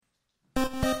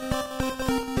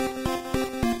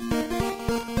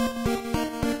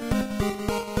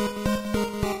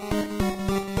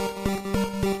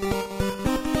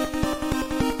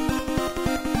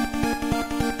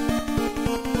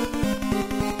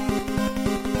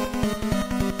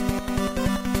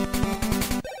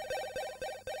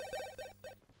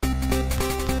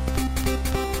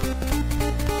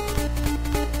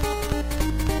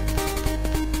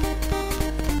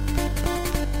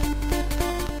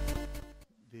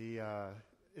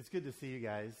It's good to see you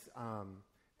guys.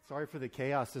 Sorry for the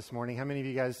chaos this morning. How many of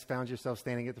you guys found yourself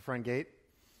standing at the front gate?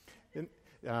 You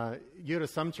go to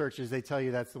some churches, they tell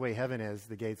you that's the way heaven is.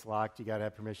 The gate's locked. You got to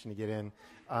have permission to get in.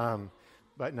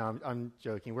 But no, I'm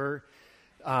joking.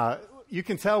 You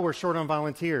can tell we're short on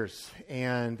volunteers,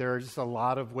 and there are just a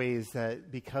lot of ways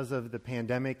that because of the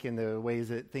pandemic and the ways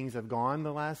that things have gone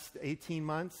the last 18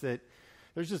 months, that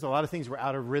there's just a lot of things we're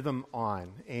out of rhythm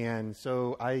on. And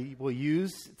so I will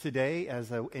use today as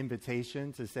an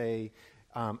invitation to say,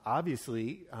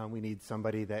 obviously, we need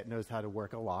somebody that knows how to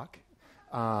work a lock.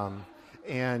 So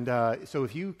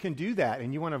if you can do that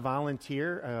and you want to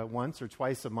volunteer once or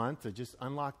twice a month to just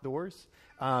unlock doors,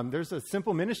 there's a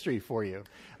simple ministry for you.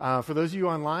 For those of you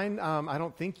online, I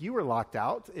don't think you were locked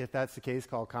out, if that's the case,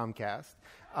 called Comcast.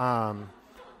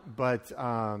 But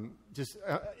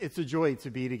it's a joy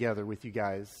to be together with you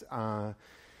guys.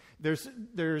 There's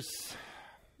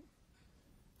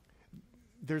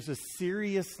a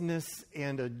seriousness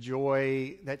and a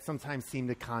joy that sometimes seem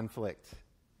to conflict,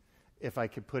 if I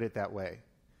could put it that way.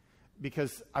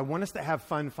 Because I want us to have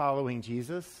fun following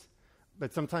Jesus,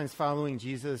 but sometimes following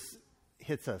Jesus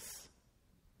hits us.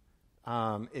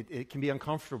 It can be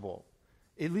uncomfortable.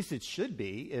 At least it should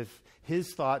be. If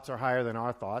his thoughts are higher than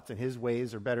our thoughts and his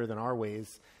ways are better than our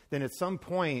ways, then at some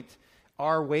point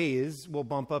our ways will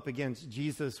bump up against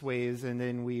Jesus' ways, and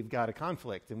then we've got a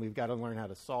conflict and we've got to learn how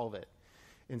to solve it.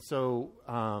 And so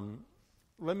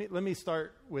let me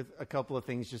start with a couple of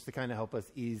things just to kind of help us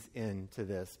ease into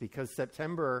this, because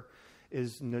September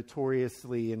is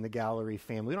notoriously in the Gallery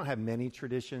family. We don't have many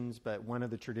traditions, but one of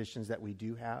the traditions that we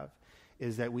do have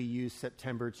is that we use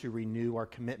September to renew our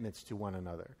commitments to one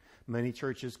another. Many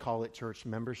churches call it church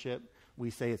membership. We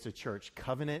say it's a church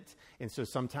covenant. And so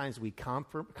sometimes we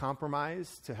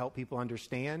compromise to help people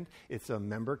understand it's a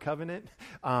member covenant.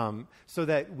 So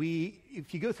that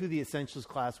if you go through the Essentials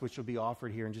class, which will be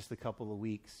offered here in just a couple of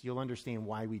weeks, you'll understand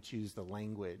why we choose the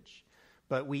language.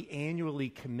 But we annually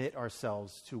commit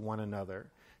ourselves to one another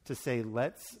to say,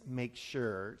 let's make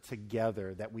sure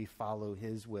together that we follow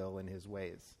his will and his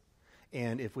ways.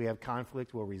 And if we have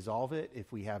conflict, we'll resolve it.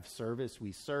 If we have service,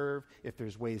 we serve. If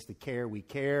there's ways to care, we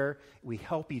care. We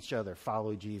help each other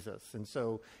follow Jesus. And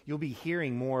so you'll be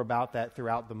hearing more about that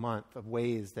throughout the month, of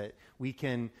ways that we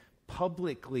can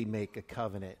publicly make a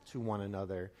covenant to one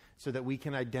another so that we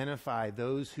can identify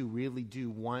those who really do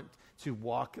want to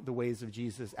walk the ways of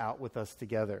Jesus out with us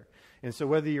together. And so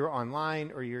whether you're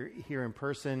online or you're here in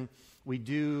person, we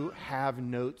do have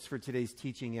notes for today's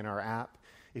teaching in our app.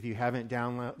 If you haven't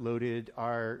downloaded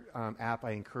our app,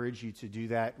 I encourage you to do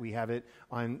that. We have it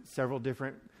on several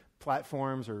different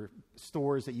platforms or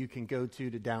stores that you can go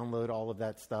to download all of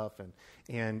that stuff.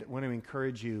 And want to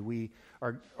encourage you, we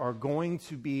are going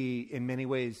to be, in many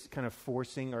ways, kind of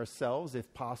forcing ourselves,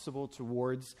 if possible,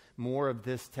 towards more of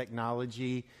this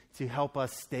technology to help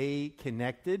us stay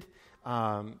connected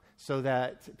so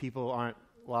that people aren't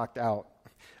locked out.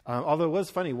 Although it was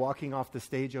funny walking off the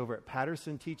stage over at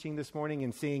Patterson teaching this morning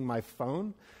and seeing my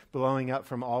phone blowing up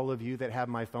from all of you that have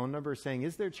my phone number saying,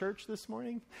 is there church this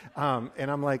morning? And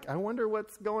I'm like, I wonder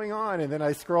what's going on. And then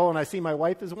I scroll and I see my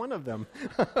wife is one of them.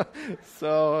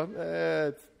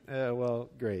 So, well,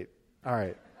 great. All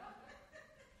right.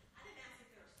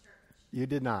 You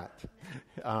did not.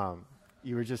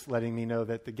 You were just letting me know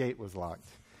that the gate was locked.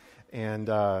 And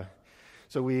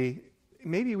so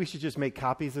maybe we should just make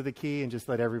copies of the key and just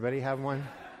let everybody have one.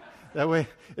 That way,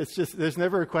 there's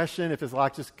never a question. If it's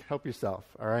locked, just help yourself,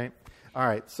 all right? All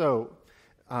right, so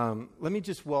let me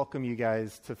just welcome you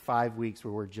guys to 5 weeks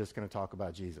where we're just going to talk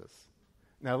about Jesus.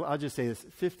 Now, I'll just say this,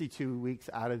 52 weeks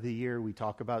out of the year we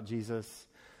talk about Jesus,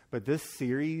 but this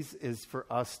series is for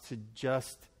us to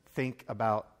just think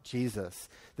about Jesus.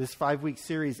 This 5-week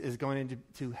series is going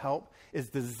is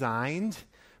designed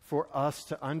for us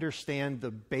to understand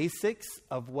the basics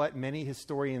of what many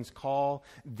historians call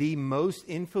the most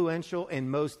influential and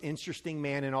most interesting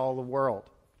man in all the world.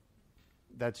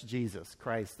 That's Jesus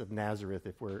Christ of Nazareth,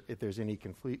 if there's any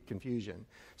confusion.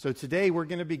 So today we're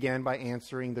going to begin by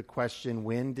answering the question,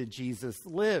 when did Jesus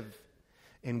live?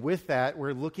 And with that,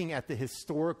 we're looking at the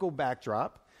historical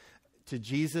backdrop to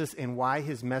Jesus and why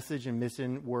his message and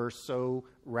mission were so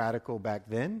radical back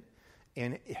then.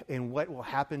 And what will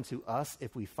happen to us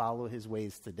if we follow his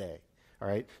ways today. All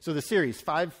right. So the series,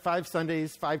 five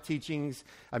Sundays, 5 teachings.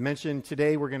 I mentioned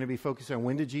today we're going to be focusing on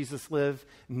when did Jesus live.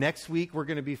 Next week we're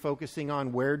going to be focusing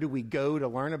on where do we go to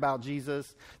learn about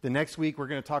Jesus. The next week we're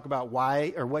going to talk about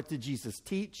why or what did Jesus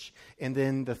teach. And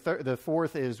then the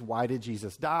fourth is why did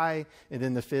Jesus die. And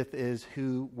then the fifth is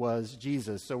who was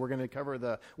Jesus. So we're going to cover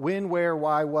the when, where,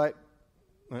 why, what,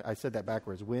 I said that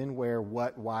backwards. When, where,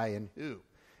 what, why, and who.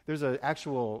 There's an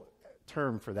actual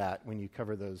term for that when you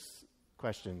cover those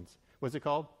questions. What's it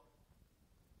called?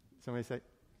 Somebody say?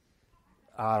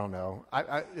 I don't know.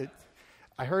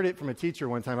 I heard it from a teacher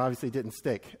one time. Obviously, it didn't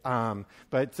stick. So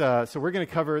we're going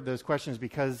to cover those questions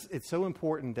because it's so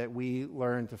important that we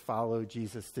learn to follow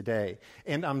Jesus today.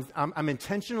 And I'm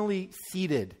intentionally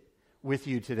seated with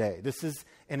you today. This is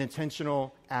an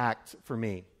intentional act for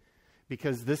me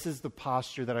because this is the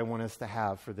posture that I want us to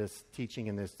have for this teaching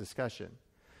and this discussion.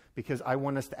 Because I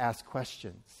want us to ask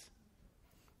questions.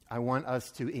 I want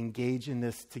us to engage in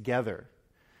this together.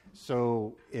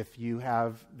 So if you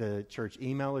have the church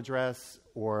email address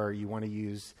or you want to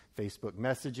use Facebook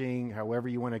messaging, however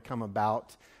you want to come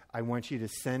about, I want you to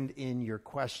send in your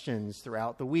questions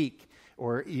throughout the week.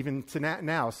 Or even to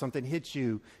now, something hits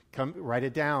you, come write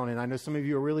it down. And I know some of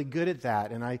you are really good at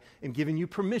that, and I am giving you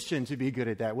permission to be good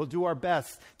at that. We'll do our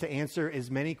best to answer as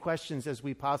many questions as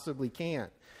we possibly can.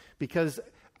 Because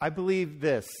I believe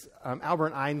this.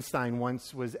 Albert Einstein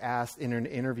once was asked in an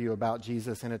interview about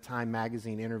Jesus in a Time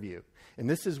magazine interview. And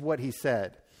this is what he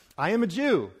said. I am a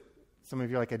Jew. Some of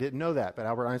you are like, I didn't know that, but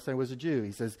Albert Einstein was a Jew.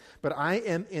 He says, but I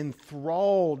am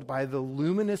enthralled by the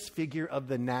luminous figure of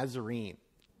the Nazarene.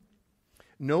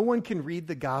 No one can read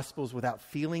the Gospels without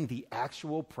feeling the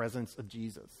actual presence of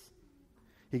Jesus.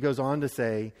 He goes on to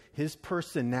say, his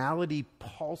personality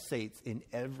pulsates in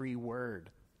every word.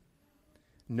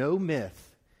 No myth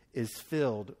is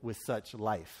filled with such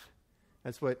life.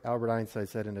 That's what Albert Einstein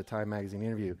said in a Time magazine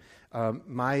interview.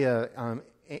 Maya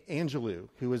Angelou,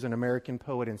 who was an American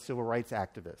poet and civil rights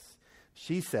activist,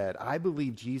 she said, I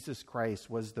believe Jesus Christ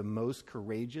was the most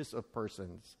courageous of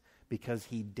persons because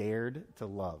he dared to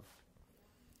love.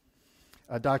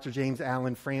 Dr. James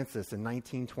Allen Francis in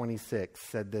 1926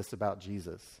 said this about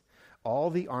Jesus. All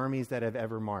the armies that have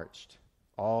ever marched,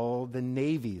 all the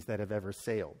navies that have ever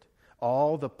sailed,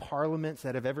 all the parliaments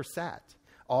that have ever sat,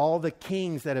 all the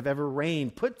kings that have ever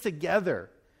reigned, put together,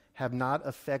 have not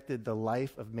affected the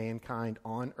life of mankind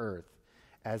on earth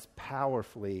as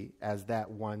powerfully as that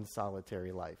one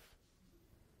solitary life.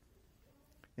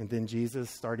 And then Jesus,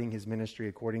 starting his ministry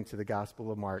according to the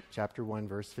Gospel of Mark, chapter 1,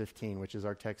 verse 15, which is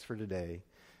our text for today,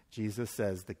 Jesus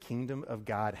says, the kingdom of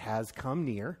God has come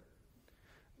near.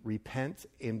 Repent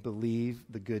and believe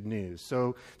the good news.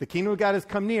 So the kingdom of God has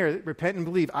come near. Repent and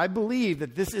believe. I believe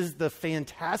that this is the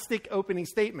fantastic opening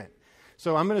statement.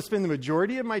 So I'm going to spend the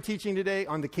majority of my teaching today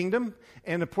on the kingdom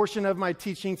and a portion of my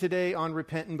teaching today on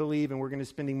repent and believe. And we're going to be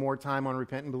spending more time on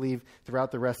repent and believe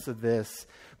throughout the rest of this.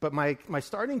 But my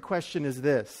starting question is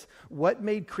this. What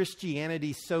made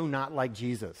Christianity so not like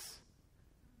Jesus?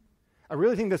 I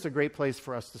really think that's a great place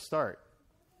for us to start.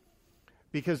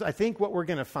 Because I think what we're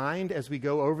going to find as we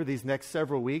go over these next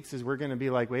several weeks is we're going to be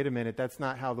like, wait a minute, that's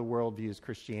not how the world views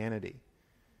Christianity.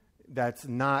 That's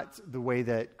not the way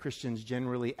that Christians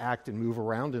generally act and move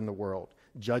around in the world.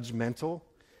 Judgmental,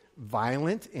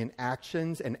 violent in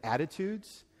actions and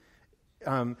attitudes.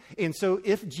 And so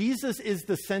if Jesus is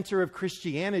the center of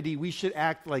Christianity, we should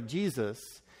act like Jesus.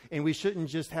 And we shouldn't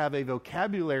just have a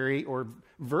vocabulary or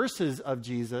verses of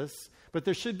Jesus, but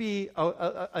there should be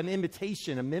an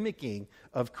imitation, a mimicking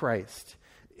of Christ.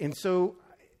 And so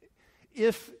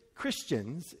if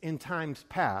Christians in times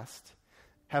past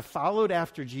have followed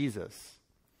after Jesus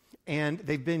and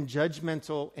they've been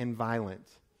judgmental and violent,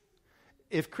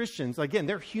 if Christians, again,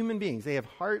 they're human beings. They have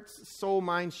hearts, soul,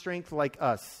 mind, strength like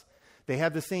us. They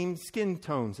have the same skin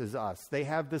tones as us. They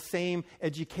have the same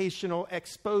educational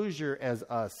exposure as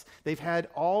us. They've had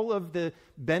all of the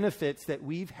benefits that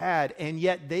we've had, and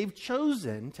yet they've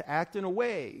chosen to act in a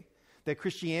way that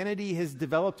Christianity has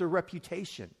developed a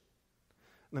reputation.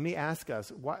 Let me ask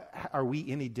us, are we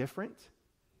any different?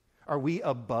 Are we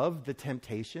above the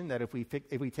temptation that if we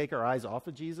take our eyes off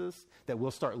of Jesus, that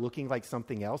we'll start looking like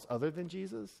something else other than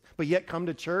Jesus? But yet come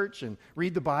to church and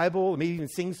read the Bible, maybe even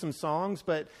sing some songs.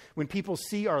 But when people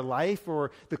see our life,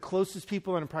 or the closest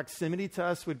people in proximity to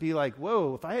us would be like,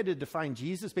 whoa, if I had to define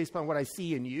Jesus based upon what I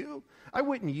see in you, I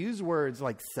wouldn't use words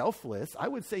like selfless. I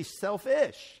would say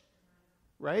selfish,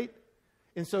 right?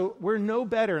 And so we're no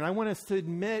better, and I want us to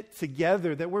admit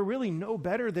together that we're really no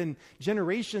better than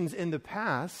generations in the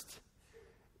past.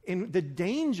 And the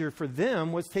danger for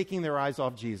them was taking their eyes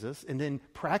off Jesus and then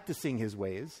practicing his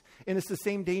ways. And it's the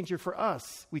same danger for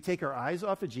us. We take our eyes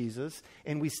off of Jesus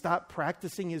and we stop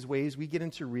practicing his ways, we get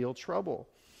into real trouble.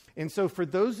 And so for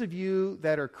those of you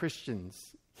that are Christians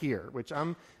here, which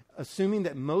I'm assuming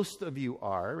that most of you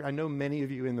are, I know many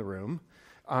of you in the room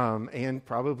and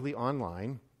probably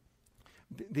online,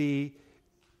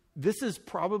 this is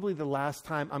probably the last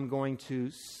time I'm going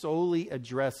to solely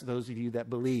address those of you that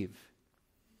believe.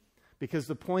 Because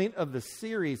the point of the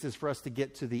series is for us to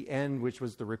get to the end, which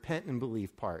was the repent and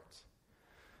believe part.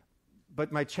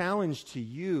 But my challenge to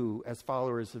you as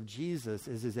followers of Jesus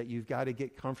is that you've got to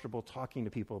get comfortable talking to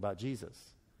people about Jesus.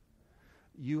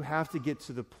 You have to get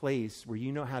to the place where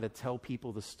you know how to tell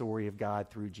people the story of God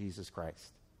through Jesus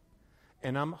Christ.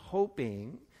 And I'm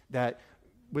hoping that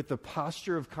with the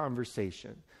posture of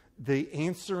conversation, the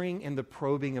answering and the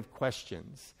probing of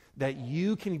questions, that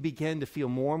you can begin to feel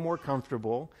more and more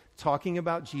comfortable talking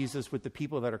about Jesus with the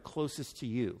people that are closest to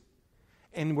you,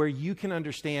 and where you can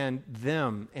understand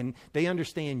them and they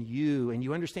understand you, and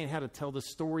you understand how to tell the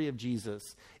story of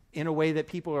Jesus in a way that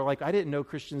people are like, I didn't know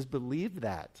Christians believed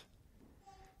that.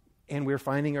 And we're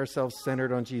finding ourselves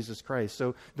centered on Jesus Christ.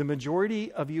 So the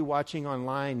majority of you watching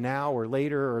online now or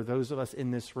later, or those of us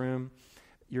in this room,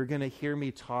 you're going to hear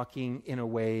me talking in a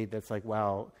way that's like,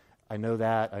 wow, I know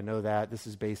that, this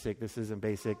is basic, this isn't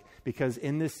basic. Because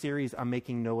in this series, I'm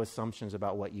making no assumptions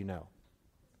about what you know.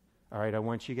 All right, I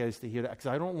want you guys to hear that, because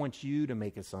I don't want you to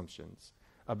make assumptions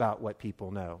about what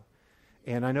people know.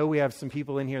 And I know we have some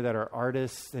people in here that are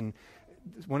artists, and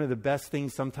one of the best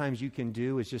things sometimes you can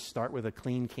do is just start with a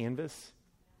clean canvas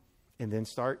and then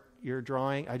start your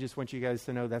drawing. I just want you guys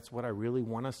to know that's what I really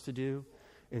want us to do.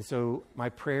 And so my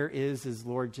prayer is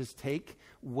Lord, just take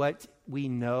what we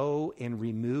know and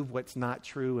remove what's not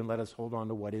true and let us hold on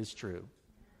to what is true.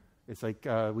 It's like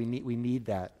we need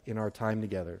that in our time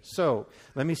together. So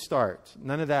let me start.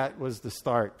 None of that was the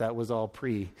start. That was all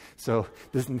pre. So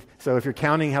if you're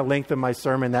counting how length of my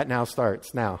sermon, that now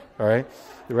starts now. All right?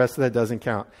 The rest of that doesn't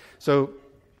count. So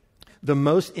the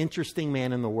most interesting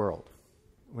man in the world.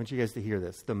 I want you guys to hear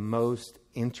this. The most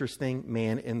interesting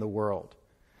man in the world.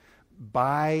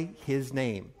 By his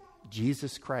name,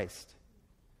 Jesus Christ,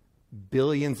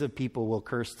 billions of people will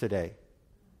curse today.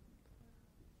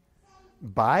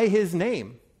 By his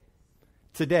name,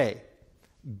 today,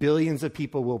 billions of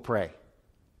people will pray.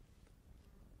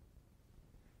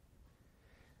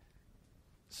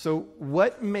 So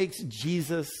what makes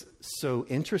Jesus so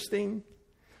interesting,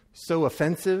 so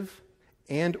offensive,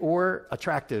 and or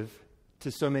attractive to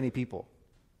so many people?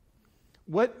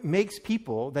 What makes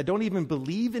people that don't even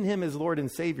believe in him as Lord and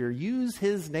Savior use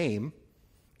his name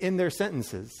in their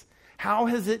sentences? How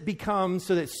has it become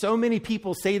so that so many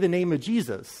people say the name of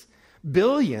Jesus?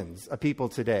 Billions of people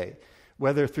today,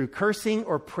 whether through cursing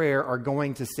or prayer, are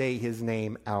going to say his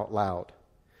name out loud.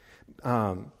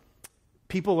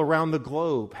 People around the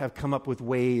globe have come up with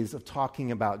ways of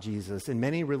talking about Jesus, and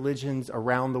many religions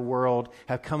around the world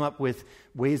have come up with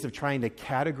ways of trying to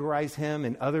categorize him,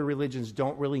 and other religions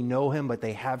don't really know him, but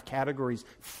they have categories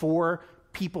for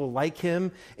people like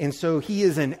him. And so he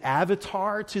is an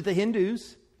avatar to the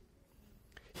Hindus.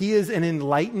 He is an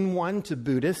enlightened one to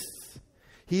Buddhists.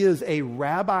 He is a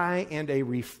rabbi and a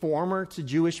reformer to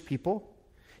Jewish people.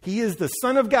 He is the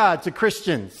Son of God to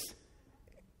Christians.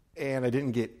 And I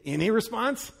didn't get any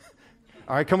response.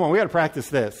 All right, come on, we got to practice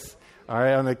this. All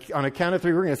right, on a count of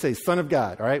three, we're going to say Son of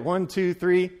God. All right, 1, 2,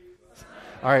 3.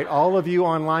 All right, all of you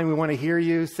online, we want to hear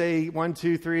you say 1,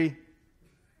 2, 3.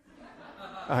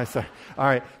 Sorry. All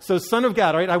right. So Son of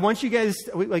God, all right, I want you guys,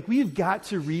 we've got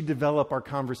to redevelop our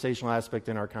conversational aspect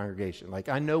in our congregation. Like,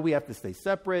 I know we have to stay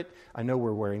separate. I know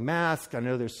we're wearing masks. I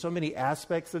know there's so many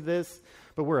aspects of this,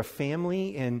 but we're a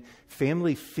family, and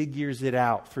family figures it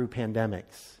out through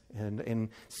pandemics. And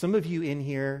some of you in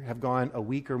here have gone a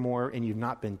week or more and you've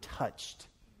not been touched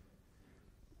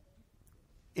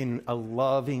in a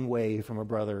loving way from a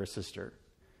brother or sister.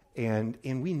 And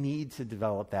we need to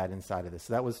develop that inside of this.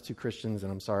 So that was to Christians,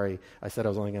 and I'm sorry, I said I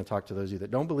was only going to talk to those of you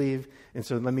that don't believe, and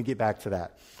so let me get back to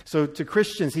that. So to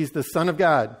Christians, he's the Son of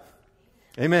God.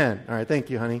 Amen. All right, thank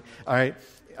you, honey. All right.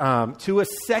 To a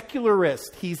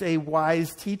secularist, he's a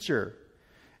wise teacher.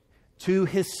 To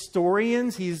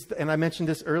historians, and I mentioned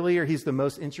this earlier, he's the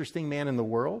most interesting man in the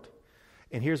world.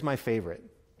 And here's my favorite.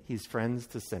 He's friends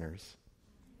to sinners.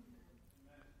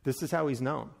 This is how he's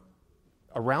known.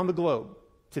 Around the globe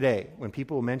today, when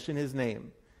people mention his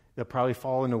name, they'll probably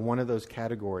fall into one of those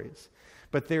categories.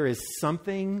 But there is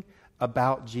something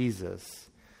about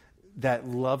Jesus that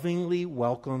lovingly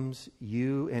welcomes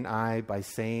you and I by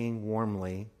saying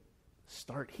warmly,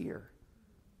 start here.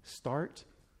 Start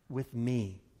with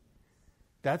me.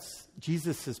 That's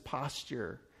Jesus'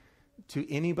 posture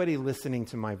to anybody listening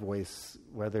to my voice,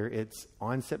 whether it's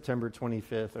on September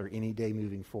 25th or any day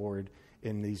moving forward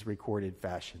in these recorded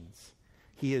fashions.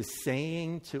 He is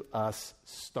saying to us,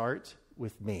 start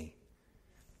with me.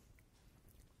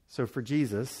 So for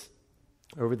Jesus,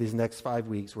 over these next 5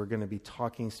 weeks, we're going to be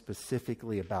talking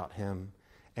specifically about him.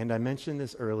 And I mentioned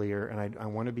this earlier, and I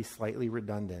want to be slightly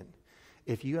redundant.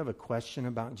 if you have a question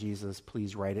about Jesus,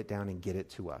 please write it down and get it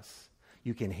to us.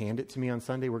 You can hand it to me on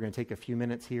Sunday. We're going to take a few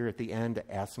minutes here at the end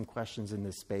to ask some questions in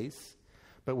this space.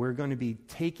 But we're going to be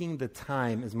taking the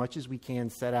time as much as we can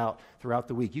set out throughout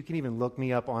the week. You can even look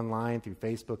me up online through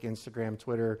Facebook, Instagram,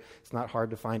 Twitter. It's not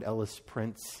hard to find Ellis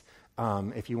Prince.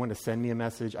 If you want to send me a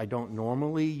message, I don't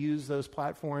normally use those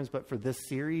platforms, but for this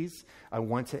series, I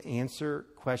want to answer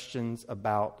questions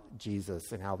about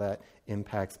Jesus and how that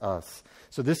impacts us.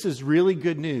 So this is really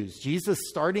good news. Jesus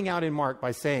starting out in Mark by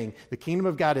saying, the kingdom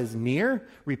of God is near,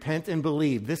 repent and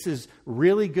believe. This is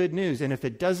really good news. And if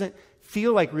it doesn't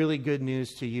feel like really good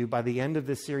news to you by the end of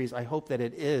this series, I hope that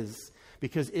it is.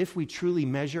 Because if we truly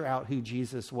measure out who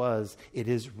Jesus was, it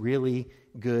is really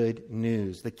good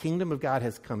news. The kingdom of God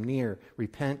has come near.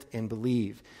 Repent and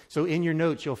believe. So in your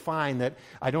notes, you'll find that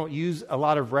I don't use a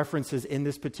lot of references in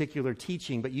this particular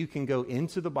teaching, but you can go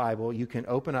into the Bible. You can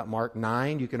open up Mark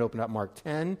 9. You can open up Mark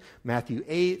 10, Matthew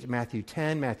 8, Matthew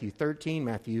 10, Matthew 13,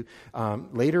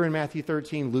 later in Matthew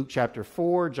 13, Luke chapter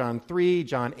 4, John 3,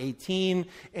 John 18.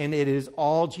 And it is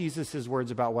all Jesus'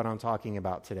 words about what I'm talking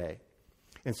about today.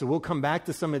 And so we'll come back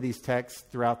to some of these texts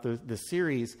throughout the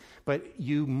series, but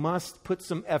you must put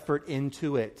some effort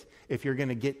into it if you're going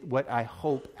to get what I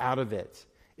hope out of it.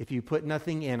 If you put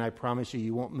nothing in, I promise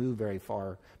you won't move very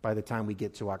far by the time we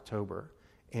get to October.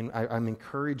 And I'm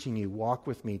encouraging you, walk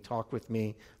with me, talk with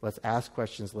me, let's ask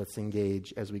questions, let's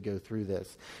engage as we go through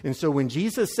this. And so when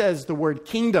Jesus says the word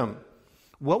kingdom,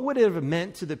 what would it have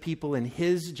meant to the people in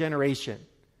his generation?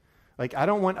 Like, I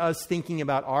don't want us thinking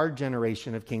about our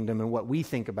generation of kingdom and what we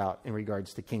think about in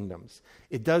regards to kingdoms.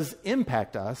 It does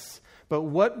impact us, but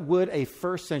what would a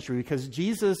first century, because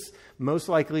Jesus most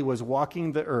likely was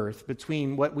walking the earth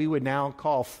between what we would now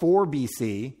call 4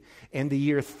 BC and the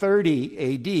year 30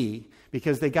 AD,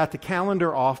 because they got the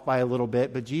calendar off by a little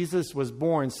bit, but Jesus was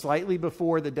born slightly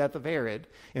before the death of Herod.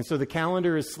 And so the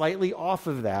calendar is slightly off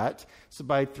of that, so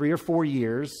by 3 or 4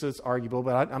 years, so it's arguable,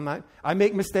 but I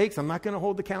make mistakes. I'm not going to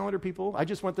hold the calendar, people. I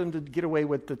just want them to get away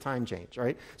with the time change,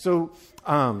 right? So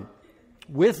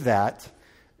with that,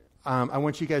 I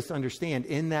want you guys to understand,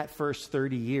 in that first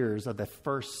 30 years of the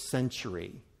first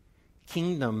century,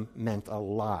 kingdom meant a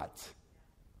lot.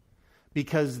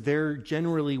 Because there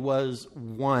generally was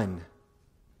one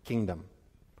kingdom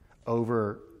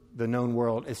over the known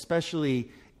world,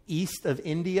 especially east of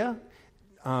India.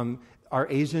 Our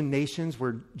Asian nations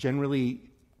were generally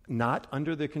not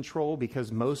under the control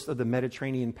because most of the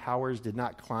Mediterranean powers did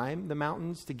not climb the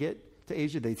mountains to get to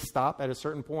Asia. They'd stop at a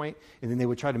certain point, and then they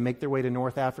would try to make their way to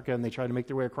North Africa, and they tried to make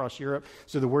their way across Europe.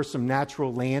 So there were some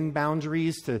natural land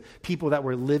boundaries to people that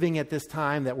were living at this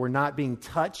time that were not being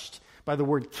touched by the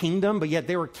word kingdom, but yet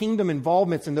there were kingdom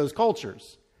involvements in those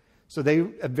cultures. So they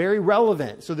are very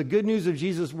relevant. So the good news of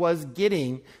Jesus was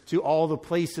getting to all the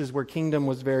places where kingdom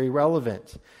was very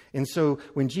relevant. And so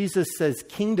when Jesus says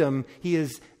kingdom, he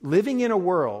is living in a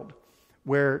world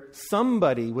where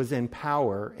somebody was in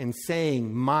power and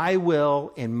saying, my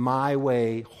will and my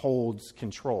way holds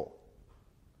control.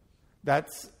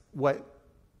 That's what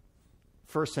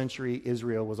first century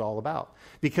Israel was all about.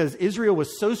 Because Israel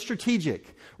was so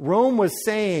strategic. Rome was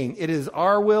saying, it is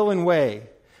our will and way.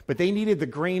 But they needed the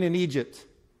grain in Egypt.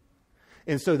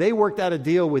 And so they worked out a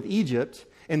deal with Egypt.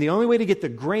 And the only way to get the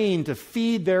grain to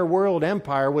feed their world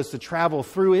empire was to travel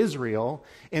through Israel.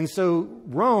 And so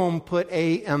Rome put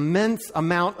an immense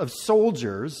amount of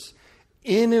soldiers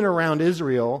in and around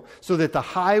Israel so that the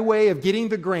highway of getting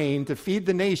the grain to feed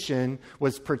the nation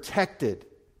was protected.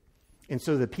 And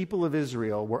so the people of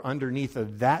Israel were underneath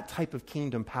of that type of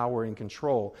kingdom power and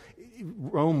control.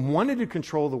 Rome wanted to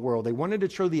control the world. They wanted to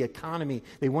control the economy.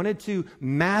 They wanted to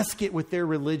mask it with their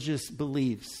religious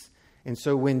beliefs. And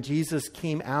so when Jesus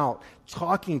came out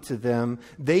talking to them,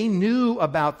 they knew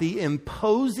about the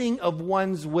imposing of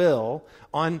one's will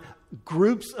on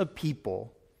groups of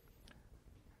people.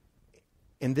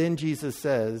 And then Jesus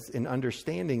says, in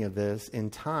understanding of this, in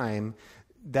time,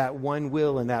 that one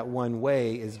will and that one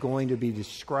way is going to be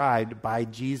described by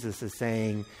Jesus as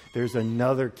saying, there's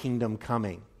another kingdom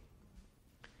coming.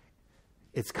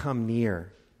 It's come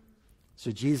near.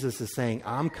 So Jesus is saying,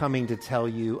 I'm coming to tell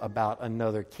you about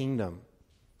another kingdom.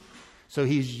 So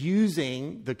he's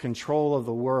using the control of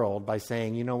the world by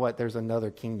saying, you know what, there's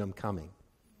another kingdom coming.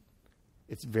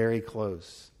 It's very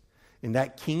close. And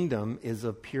that kingdom is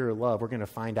of pure love. We're going to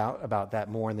find out about that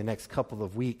more in the next couple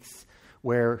of weeks,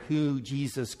 where who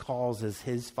Jesus calls as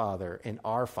his Father and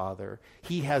our Father,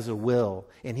 he has a will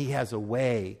and he has a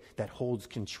way that holds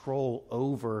control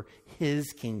over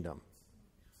his kingdom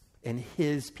and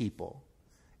his people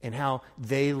and how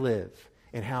they live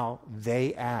and how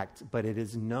they act, but it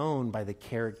is known by the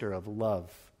character of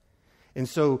love. And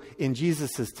so in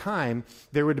Jesus' time,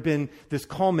 there would have been this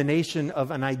culmination of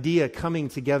an idea coming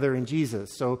together in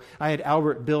Jesus. So I had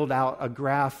Albert build out a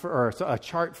graph or a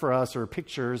chart for us, or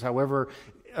pictures, however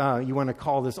you want to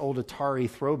call this old Atari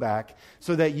throwback,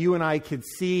 so that you and I could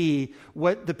see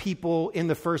what the people in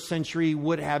the first century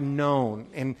would have known.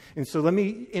 And so let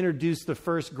me introduce the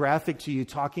first graphic to you,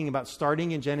 talking about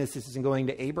starting in Genesis and going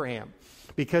to Abraham.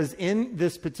 Because in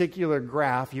this particular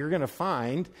graph, you're going to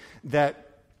find that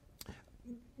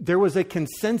there was a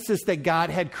consensus that God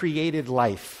had created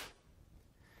life.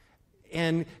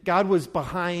 And God was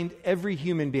behind every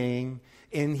human being,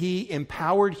 and he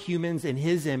empowered humans in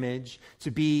his image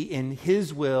to be in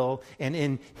his will and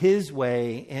in his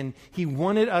way. And he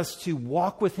wanted us to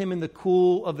walk with him in the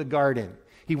cool of the garden.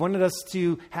 He wanted us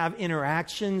to have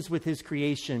interactions with his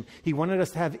creation. He wanted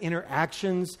us to have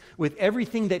interactions with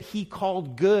everything that he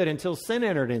called good until sin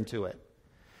entered into it.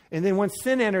 And then once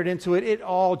sin entered into it, it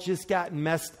all just got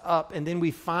messed up. And then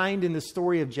we find in the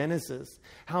story of Genesis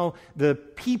how the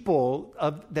people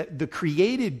of the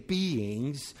created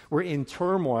beings were in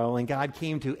turmoil, and God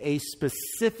came to a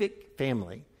specific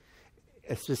family,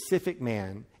 a specific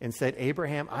man, and said,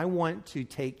 Abraham, I want to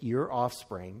take your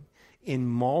offspring and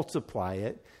multiply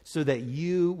it so that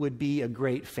you would be a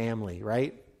great family,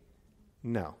 right?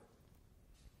 No.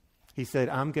 He said,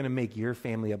 I'm going to make your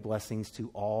family a blessing to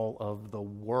all of the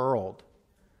world.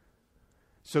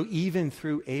 So even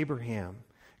through Abraham,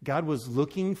 God was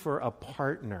looking for a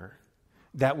partner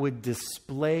that would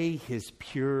display his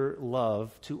pure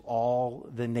love to all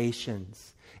the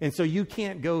nations. And so you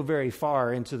can't go very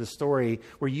far into the story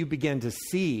where you begin to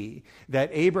see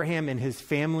that Abraham and his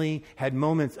family had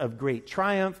moments of great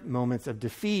triumph, moments of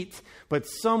defeat, but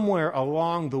somewhere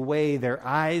along the way, their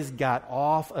eyes got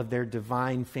off of their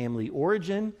divine family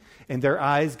origin, and their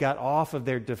eyes got off of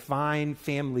their divine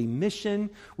family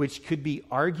mission, which could be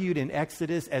argued in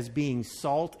Exodus as being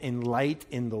salt and light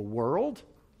in the world.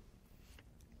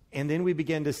 And then we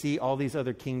begin to see all these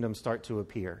other kingdoms start to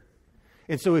appear.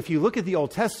 And so if you look at the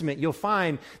Old Testament, you'll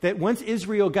find that once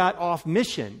Israel got off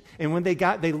mission, and when they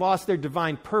lost their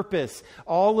divine purpose,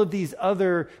 all of these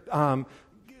other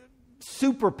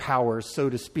superpowers, so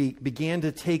to speak, began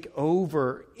to take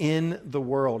over in the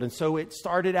world. And so it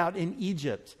started out in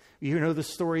Egypt. You know the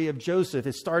story of Joseph.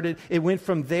 It went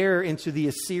from there into the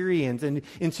Assyrians and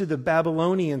into the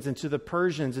Babylonians, into the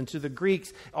Persians, into the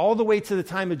Greeks, all the way to the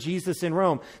time of Jesus in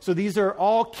Rome. So these are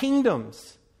all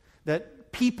kingdoms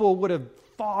that people would have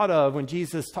thought of when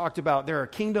Jesus talked about there are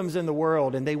kingdoms in the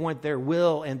world and they want their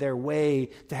will and their way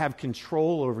to have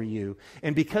control over you.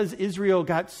 And because Israel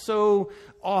got so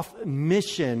off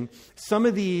mission, some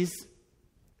of these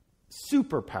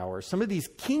superpowers, some of these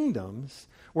kingdoms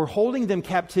were holding them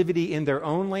captivity in their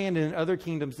own land, and other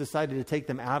kingdoms decided to take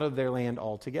them out of their land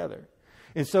altogether.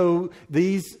 And so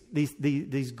these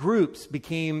groups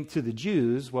became to the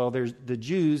Jews, well, there's the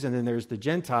Jews and then there's the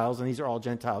Gentiles, and these are all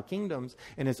Gentile kingdoms,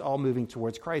 and it's all moving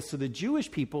towards Christ. So the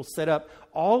Jewish people set up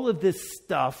all of this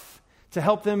stuff to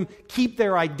help them keep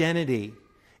their identity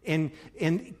and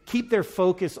keep their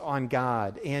focus on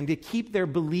God and to keep their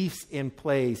beliefs in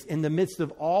place in the midst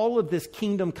of all of this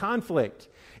kingdom conflict.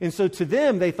 And so to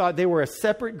them, they thought they were a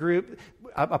separate group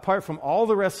apart from all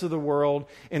the rest of the world.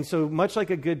 And so much like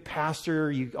a good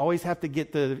pastor, you always have to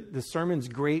get the sermons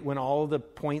great when all the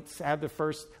points have the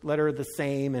first letter the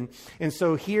same. And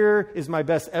so here is my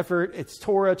best effort. It's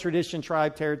Torah, tradition,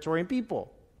 tribe, territory, and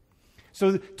people.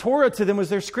 So Torah to them was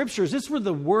their scriptures. These were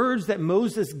the words that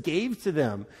Moses gave to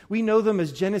them. We know them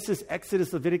as Genesis,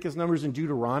 Exodus, Leviticus, Numbers, and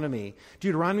Deuteronomy.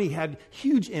 Deuteronomy had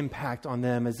huge impact on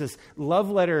them as this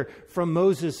love letter from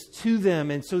Moses to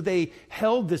them. And so they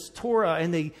held this Torah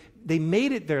and they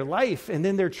made it their life. And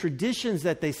then their traditions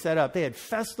that they set up, they had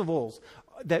festivals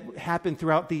that happened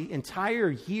throughout the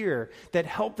entire year that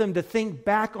helped them to think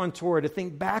back on Torah, to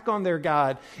think back on their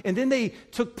God. And then they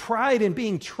took pride in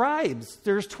being tribes.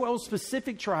 There's 12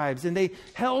 specific tribes, and they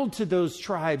held to those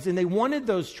tribes, and they wanted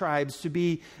those tribes to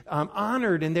be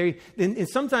honored. And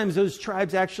sometimes those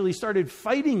tribes actually started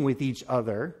fighting with each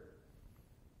other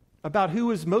about who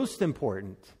was most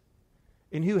important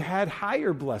and who had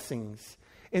higher blessings.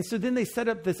 And so then they set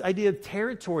up this idea of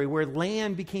territory where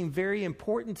land became very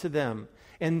important to them.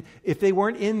 And if they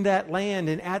weren't in that land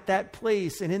and at that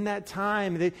place and in that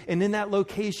time and in that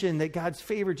location, that God's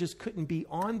favor just couldn't be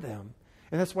on them.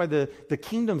 And that's why the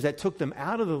kingdoms that took them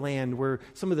out of the land were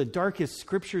some of the darkest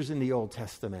scriptures in the Old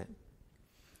Testament.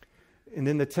 And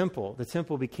then the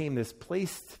temple became this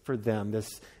place for them,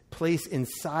 this place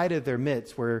inside of their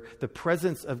midst where the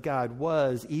presence of God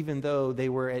was, even though they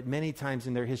were at many times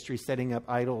in their history setting up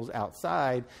idols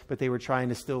outside, but they were trying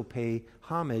to still pay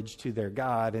homage to their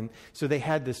God. And so they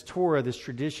had this Torah, this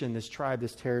tradition, this tribe,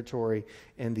 this territory,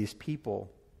 and these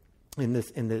people in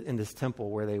this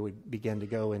temple where they would begin to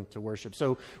go into worship.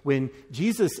 So when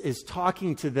Jesus is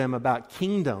talking to them about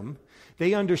kingdom,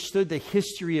 they understood the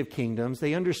history of kingdoms.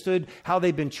 They understood how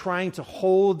they've been trying to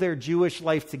hold their Jewish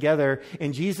life together.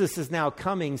 And Jesus is now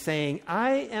coming saying,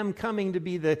 I am coming to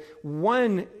be the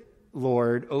one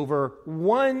Lord over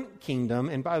one kingdom.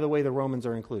 And by the way, the Romans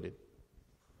are included.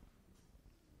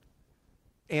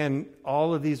 And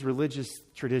all of these religious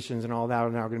traditions and all that are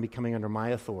now going to be coming under my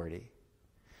authority.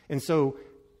 And so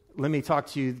let me talk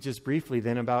to you just briefly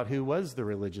then about who was the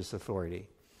religious authority.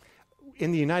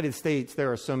 In the United States,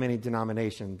 there are so many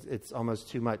denominations, it's almost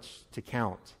too much to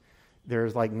count.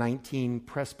 There's like 19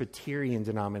 Presbyterian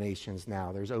denominations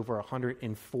now. There's over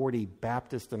 140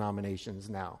 Baptist denominations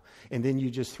now. And then you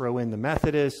just throw in the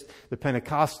Methodists, the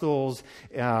Pentecostals,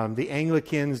 the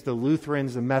Anglicans, the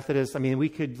Lutherans, the Methodists. I mean, we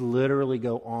could literally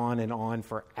go on and on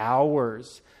for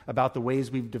hours about the ways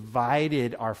we've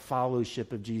divided our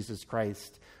fellowship of Jesus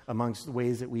Christ amongst the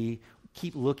ways that we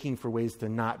keep looking for ways to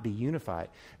not be unified.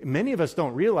 Many of us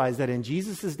don't realize that in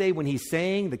Jesus' day, when he's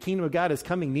saying the kingdom of God is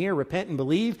coming near, repent and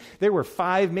believe, there were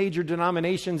 5 major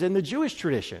denominations in the Jewish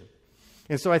tradition.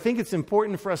 And so I think it's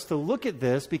important for us to look at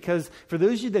this because for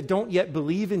those of you that don't yet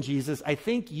believe in Jesus, I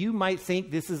think you might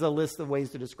think this is a list of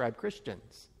ways to describe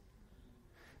Christians.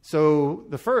 So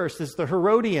the first is the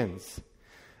Herodians.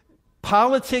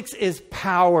 Politics is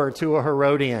power to a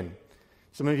Herodian.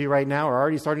 Some of you right now are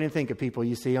already starting to think of people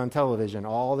you see on television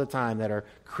all the time that are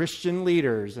Christian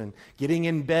leaders and getting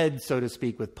in bed, so to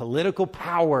speak, with political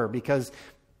power because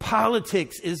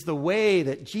politics is the way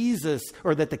that Jesus,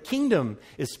 or that the kingdom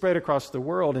is spread across the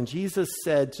world. And Jesus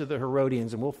said to the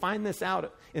Herodians, and we'll find this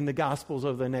out in the Gospels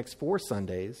over the next 4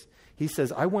 Sundays, he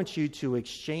says, I want you to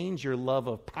exchange your love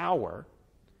of power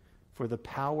for the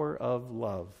power of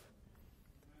love.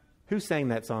 Who sang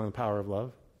that song, The Power of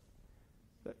Love?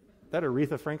 That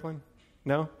Aretha Franklin?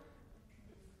 No?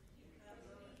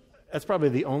 That's probably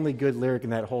the only good lyric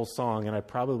in that whole song, and I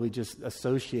probably just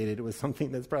associated it with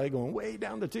something that's probably going way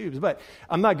down the tubes. But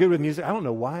I'm not good with music. I don't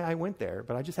know why I went there,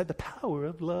 but I just had the power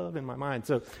of love in my mind.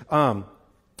 So,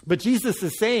 but Jesus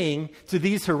is saying to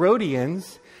these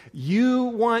Herodians, you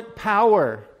want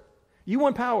power. You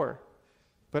want power.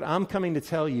 But I'm coming to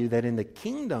tell you that in the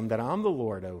kingdom that I'm the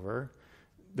Lord over,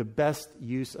 the best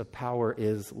use of power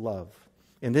is love.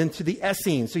 And then to the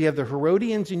Essenes. So you have the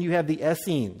Herodians and you have the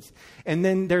Essenes. And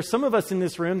then there's some of us in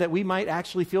this room that we might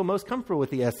actually feel most comfortable with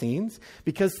the Essenes,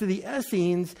 because to the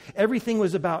Essenes, everything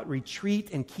was about retreat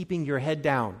and keeping your head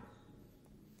down.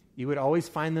 You would always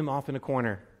find them off in a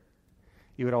corner.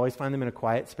 You would always find them in a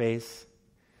quiet space.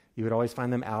 You would always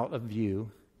find them out of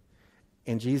view.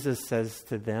 And Jesus says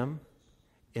to them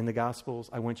in the Gospels,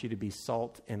 I want you to be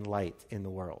salt and light in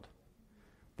the world.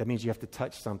 That means you have to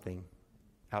touch something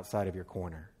outside of your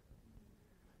corner.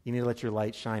 You need to let your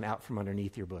light shine out from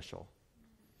underneath your bushel.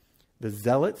 The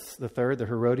Zealots, the third, the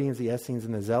Herodians, the Essenes,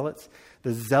 and the Zealots.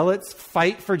 The Zealots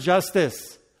fight for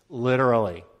justice,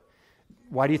 literally.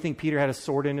 Why do you think Peter had a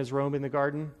sword in his robe in the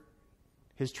garden?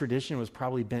 His tradition was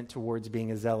probably bent towards being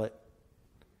a zealot.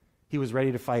 He was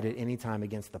ready to fight at any time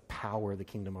against the power of the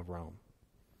kingdom of Rome.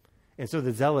 And so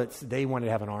the Zealots, they wanted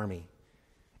to have an army.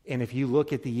 And if you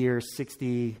look at the year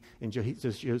 60, and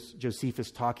Josephus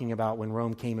talking about when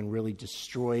Rome came and really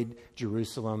destroyed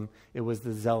Jerusalem, it was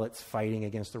the Zealots fighting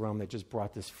against the Rome that just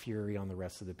brought this fury on the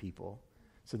rest of the people.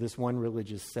 So this one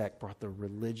religious sect brought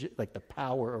the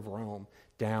power of Rome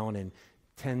down, and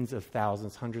tens of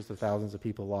thousands, hundreds of thousands of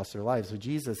people lost their lives. So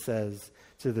Jesus says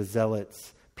to the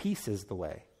Zealots, peace is the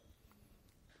way.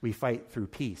 We fight through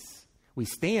peace. We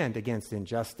stand against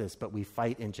injustice, but we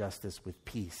fight injustice with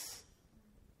peace.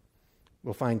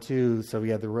 We'll find two. So we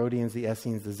have the Herodians, the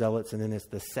Essenes, the Zealots, and then it's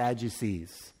the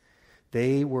Sadducees.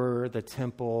 They were the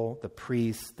temple, the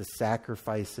priests, the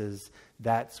sacrifices.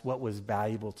 That's what was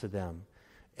valuable to them.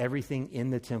 Everything in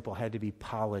the temple had to be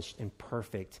polished and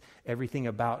perfect. Everything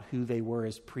about who they were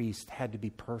as priests had to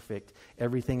be perfect.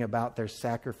 Everything about their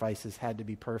sacrifices had to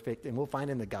be perfect. And we'll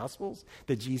find in the Gospels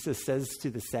that Jesus says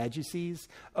to the Sadducees,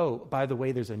 oh, by the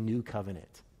way, there's a new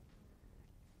covenant,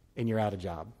 and you're out of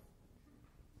job.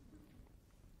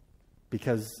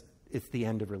 Because it's the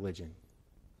end of religion.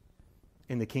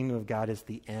 And the kingdom of God is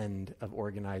the end of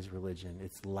organized religion.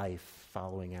 It's life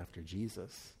following after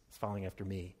Jesus. It's following after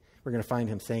me. We're going to find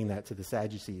him saying that to the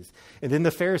Sadducees. And then the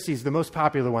Pharisees, the most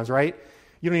popular ones, right?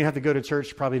 You don't even have to go to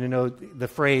church probably to know the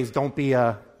phrase, don't be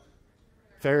a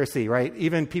Pharisee, right?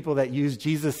 Even people that use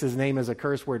Jesus' name as a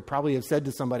curse word probably have said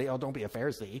to somebody, oh, don't be a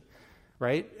Pharisee,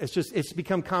 right? It's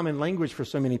become common language for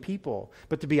so many people.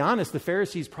 But to be honest, the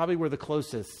Pharisees probably were the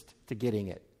closest to getting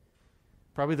it.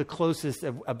 Probably the closest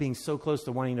of being so close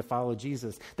to wanting to follow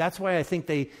Jesus. That's why I think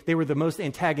they were the most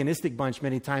antagonistic bunch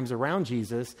many times around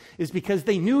Jesus, is because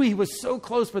they knew he was so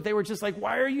close, but they were just like,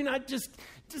 why are you not just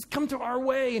come to our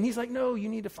way? And he's like, no, you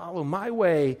need to follow my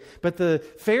way. But the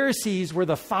Pharisees were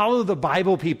the follow the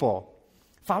Bible people.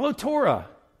 Follow Torah.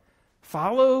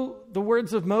 Follow the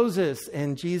words of Moses.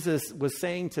 And Jesus was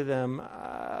saying to them,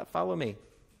 follow me.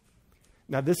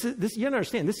 Now this you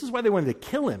understand, this is why they wanted to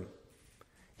kill him.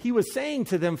 He was saying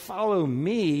to them, follow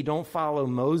me, don't follow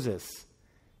Moses.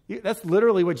 That's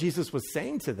literally what Jesus was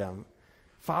saying to them.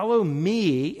 Follow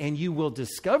me and you will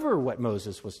discover what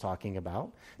Moses was talking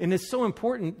about. And it's so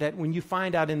important that when you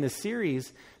find out in this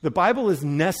series, the Bible is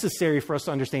necessary for us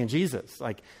to understand Jesus.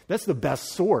 Like, that's the best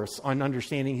source on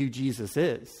understanding who Jesus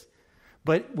is.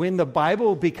 But when the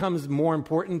Bible becomes more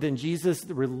important than Jesus,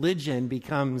 the religion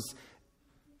becomes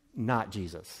not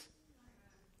Jesus.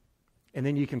 And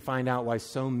then you can find out why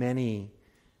so many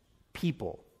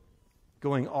people,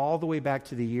 going all the way back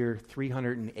to the year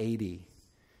 380,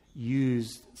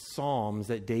 used Psalms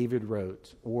that David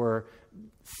wrote, or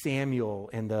Samuel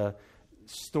and the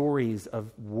stories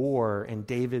of war and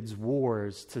David's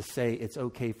wars, to say it's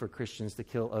okay for Christians to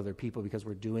kill other people because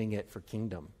we're doing it for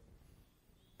kingdom.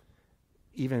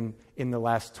 Even in the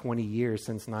last 20 years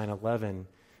since 9/11,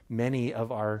 many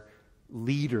of our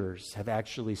leaders have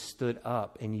actually stood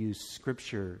up and used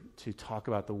Scripture to talk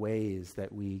about the ways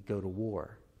that we go to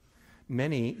war.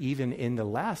 Many, even in the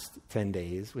last 10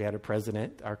 days, we had a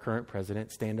president, our current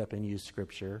president, stand up and use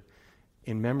Scripture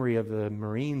in memory of the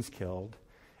Marines killed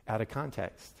out of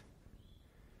context.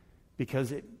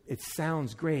 Because it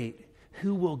sounds great.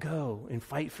 Who will go and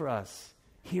fight for us?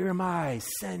 Here am I,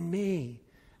 send me.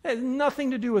 It has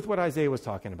nothing to do with what Isaiah was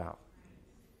talking about.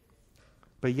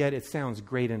 But yet it sounds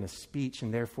great in a speech,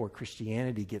 and therefore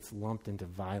Christianity gets lumped into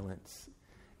violence.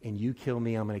 And you kill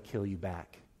me, I'm going to kill you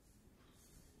back.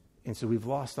 And so we've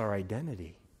lost our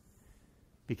identity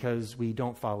because we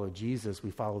don't follow Jesus, we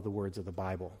follow the words of the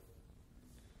Bible.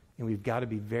 And we've got to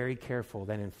be very careful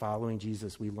that in following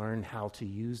Jesus, we learn how to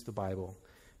use the Bible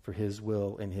for his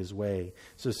will and his way.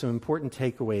 So some important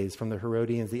takeaways from the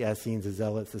Herodians, the Essenes, the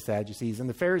Zealots, the Sadducees, and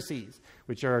the Pharisees,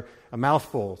 which are a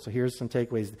mouthful. So here's some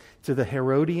takeaways. To the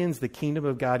Herodians, the kingdom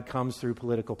of God comes through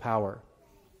political power.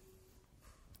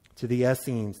 To the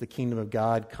Essenes, the kingdom of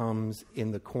God comes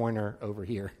in the corner over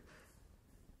here.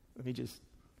 Let me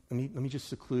just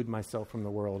seclude myself from the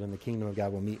world, and the kingdom of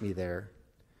God will meet me there.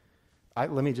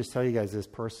 Let me just tell you guys this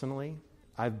personally.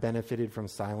 I've benefited from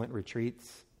silent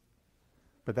retreats,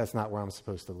 but that's not where I'm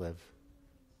supposed to live.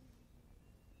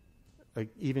 Like,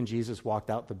 even Jesus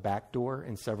walked out the back door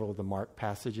in several of the Mark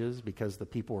passages because the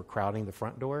people were crowding the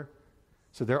front door.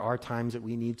 So there are times that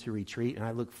we need to retreat, and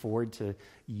I look forward to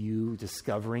you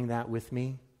discovering that with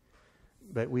me.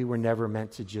 But we were never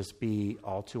meant to just be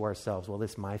all to ourselves. Well,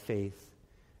 this is my faith.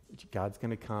 God's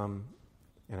going to come,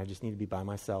 and I just need to be by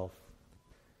myself.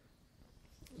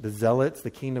 The Zealots, the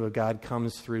kingdom of God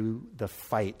comes through the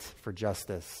fight for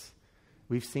justice.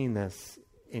 We've seen this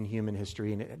in human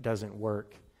history, and it doesn't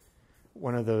work.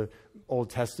 One of the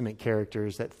Old Testament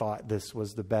characters that thought this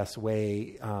was the best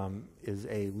way is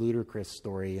a ludicrous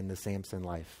story in the Samson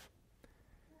life.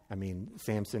 I mean,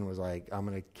 Samson was like, I'm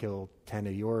going to kill 10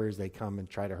 of yours. They come and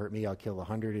try to hurt me. I'll kill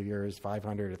 100 of yours,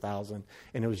 500, 1,000.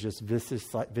 And it was just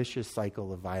vicious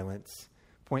cycle of violence,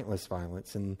 pointless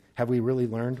violence. And have we really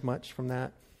learned much from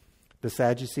that? The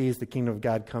Sadducees, the kingdom of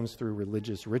God comes through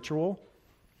religious ritual.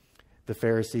 The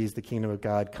Pharisees, the kingdom of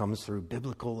God comes through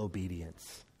biblical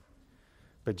obedience.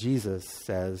 But Jesus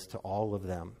says to all of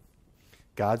them,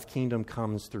 God's kingdom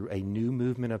comes through a new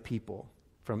movement of people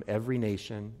from every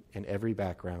nation and every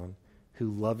background who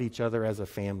love each other as a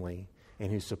family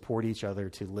and who support each other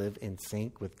to live in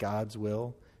sync with God's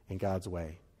will and God's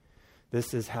way.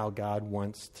 This is how God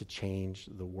wants to change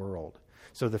the world.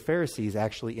 So the Pharisees,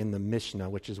 actually in the Mishnah,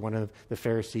 which is one of the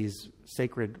Pharisees'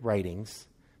 sacred writings,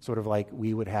 sort of like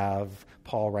we would have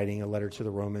Paul writing a letter to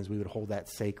the Romans, we would hold that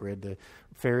sacred. The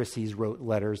Pharisees wrote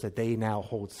letters that they now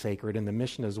hold sacred, and the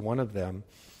Mishnah is one of them.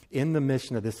 In the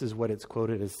Mishnah, this is what it's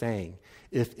quoted as saying.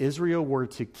 If Israel were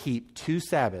to keep 2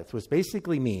 Sabbaths, which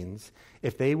basically means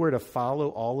if they were to follow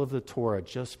all of the Torah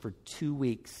just for 2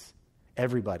 weeks,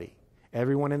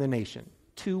 everyone in the nation,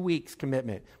 2 weeks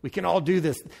commitment. We can all do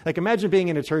this. Like, imagine being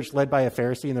in a church led by a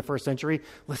Pharisee in the first century.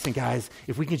 Listen, guys,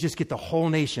 if we can just get the whole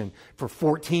nation for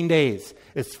 14 days,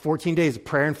 it's 14 days of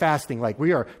prayer and fasting. Like,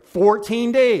 we are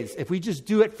 14 days. If we just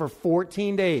do it for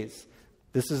 14 days,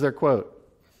 this is their quote.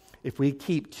 If we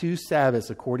keep 2 Sabbaths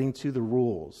according to the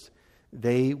rules,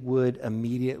 they would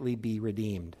immediately be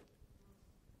redeemed.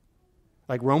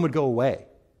 Like, Rome would go away.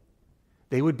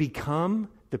 They would become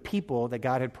the people that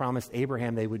God had promised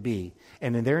Abraham they would be.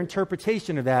 And in their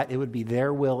interpretation of that, it would be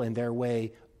their will and their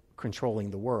way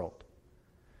controlling the world.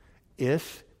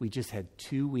 If we just had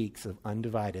 2 weeks of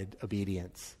undivided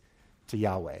obedience to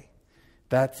Yahweh.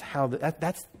 That's how,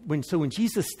 when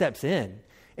Jesus steps in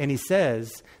and he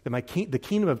says that the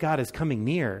kingdom of God is coming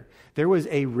near, there was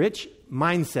a rich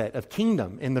mindset of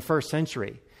kingdom in the first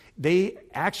century. They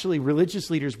actually, religious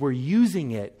leaders were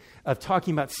using it of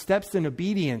talking about steps in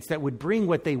obedience that would bring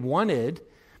what they wanted,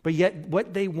 but yet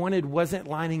what they wanted wasn't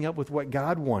lining up with what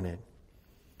God wanted.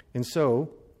 And so,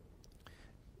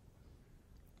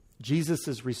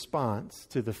 Jesus' response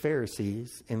to the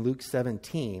Pharisees in Luke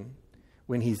 17,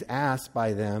 when he's asked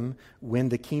by them when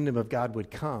the kingdom of God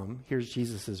would come, here's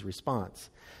Jesus' response.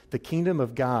 The kingdom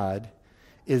of God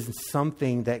is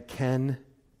something that can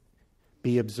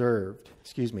be observed.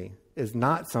 Is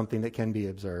not something that can be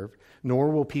observed, nor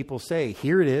will people say,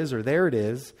 here it is or there it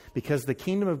is, because the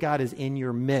kingdom of God is in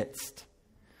your midst.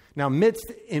 Now, midst,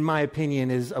 in my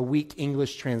opinion, is a weak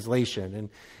English translation.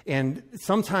 And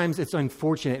sometimes it's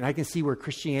unfortunate, and I can see where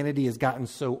Christianity has gotten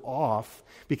so off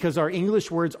because our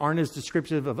English words aren't as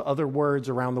descriptive of other words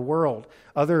around the world.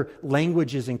 Other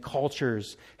languages and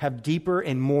cultures have deeper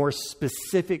and more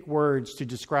specific words to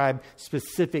describe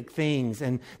specific things.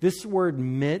 And this word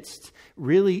midst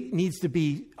really needs to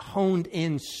be honed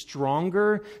in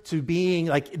stronger to being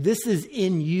like, this is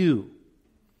in you.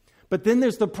 But then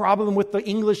there's the problem with the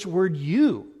English word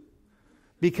you,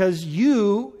 because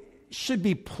you should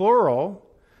be plural,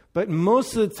 but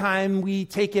most of the time we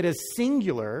take it as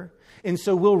singular. And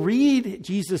so we'll read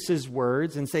Jesus's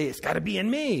words and say, it's got to be in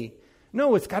me.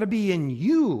 No, it's got to be in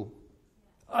you,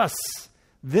 us,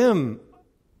 them,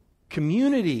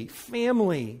 community,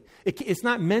 family. It's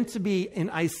not meant to be in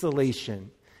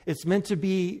isolation. It's meant to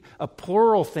be a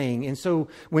plural thing. And so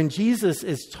when Jesus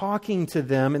is talking to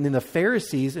them, and then the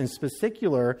Pharisees in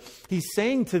particular, he's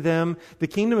saying to them, the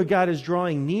kingdom of God is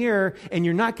drawing near, and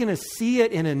you're not going to see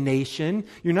it in a nation.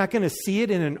 You're not going to see it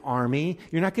in an army.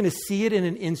 You're not going to see it in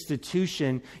an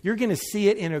institution. You're going to see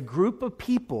it in a group of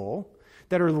people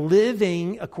that are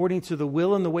living according to the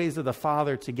will and the ways of the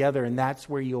Father together, and that's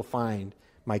where you'll find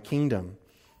my kingdom.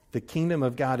 The kingdom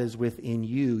of God is within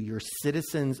you. You're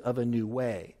citizens of a new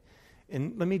way.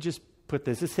 And let me just put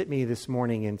this. This hit me this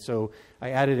morning, and so I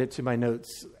added it to my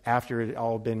notes after it had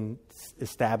all been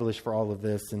established for all of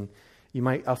this. And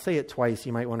I'll say it twice.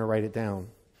 You might want to write it down.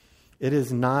 It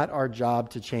is not our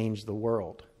job to change the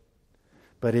world,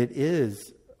 but it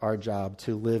is our job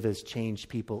to live as changed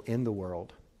people in the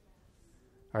world.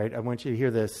 All right, I want you to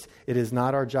hear this. It is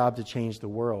not our job to change the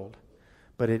world,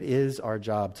 but it is our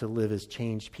job to live as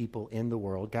changed people in the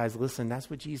world. Guys, listen, that's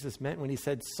what Jesus meant when he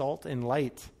said salt and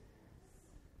light.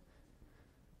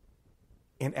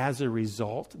 And as a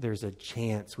result, there's a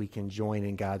chance we can join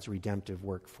in God's redemptive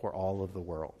work for all of the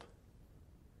world.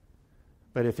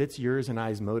 But if it's yours and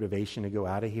I's motivation to go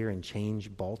out of here and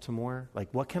change Baltimore, like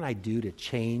what can I do to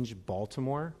change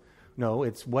Baltimore? No,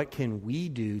 it's what can we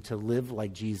do to live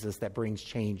like Jesus that brings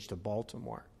change to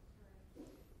Baltimore?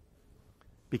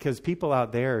 Because people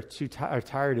out there are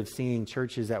tired of seeing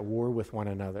churches at war with one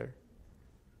another.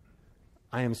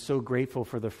 I am so grateful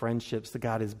for the friendships that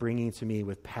God is bringing to me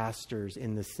with pastors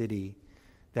in the city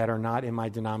that are not in my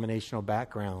denominational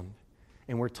background.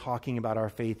 And we're talking about our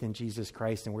faith in Jesus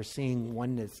Christ, and we're seeing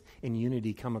oneness and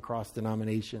unity come across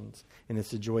denominations. And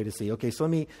it's a joy to see. Okay, so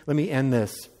let me end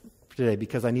this today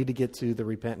because I need to get to the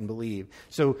repent and believe.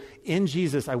 So in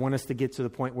Jesus, I want us to get to the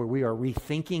point where we are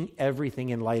rethinking everything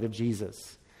in light of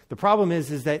Jesus. The problem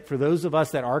is that for those of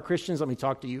us that are Christians, let me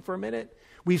talk to you for a minute.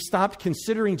 We've stopped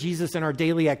considering Jesus in our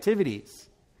daily activities.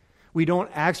 We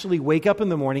don't actually wake up in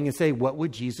the morning and say, what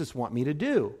would Jesus want me to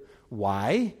do?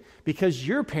 Why? Because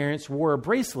your parents wore a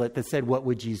bracelet that said, what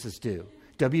would Jesus do?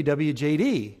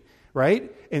 WWJD,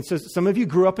 right? And so some of you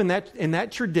grew up in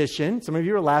that tradition. Some of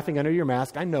you are laughing under your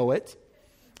mask. I know it.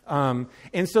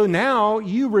 And so now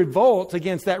you revolt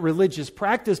against that religious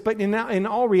practice, but in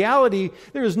all reality,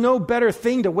 there is no better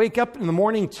thing to wake up in the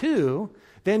morning to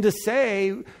than to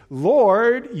say,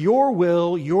 Lord, your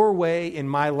will, your way in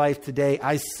my life today,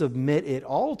 I submit it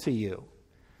all to you.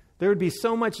 There would be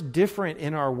so much different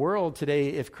in our world today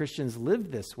if Christians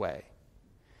lived this way.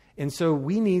 And so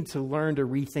we need to learn to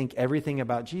rethink everything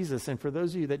about Jesus. And for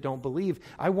those of you that don't believe,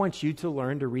 I want you to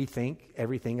learn to rethink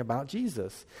everything about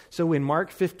Jesus. So in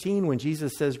Mark 15, when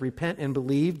Jesus says, repent and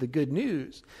believe the good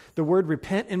news, the word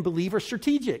repent and believe are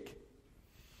strategic.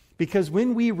 Because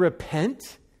when we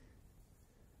repent,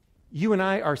 you and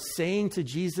I are saying to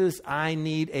Jesus, I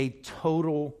need a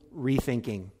total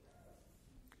rethinking.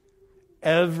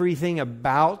 Everything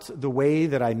about the way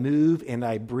that I move and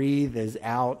I breathe is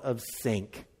out of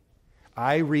sync.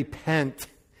 I repent.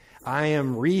 I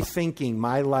am rethinking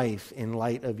my life in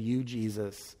light of you,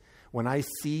 Jesus. When I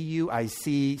see you, I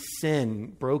see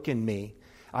sin broken me.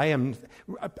 I am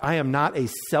not a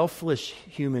selfless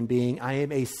human being. I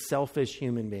am a selfish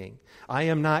human being. I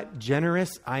am not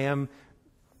generous. I am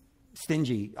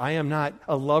stingy. I am not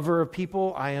a lover of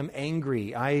people. I am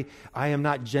angry. I am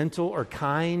not gentle or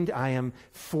kind. I am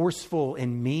forceful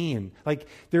and mean. Like,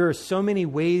 there are so many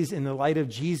ways in the light of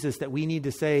Jesus that we need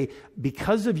to say,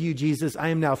 because of you, Jesus, I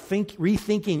am now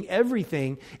rethinking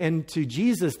everything. And to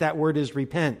Jesus, that word is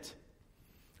repent.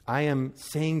 I am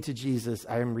saying to Jesus,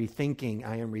 I am rethinking,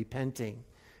 I am repenting.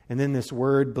 And then this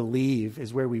word believe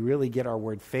is where we really get our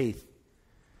word faith.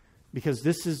 Because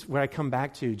this is what I come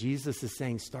back to. Jesus is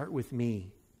saying, start with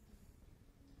me.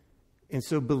 And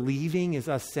so believing is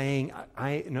us saying,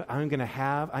 I am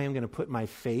going to put my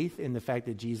faith in the fact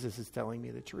that Jesus is telling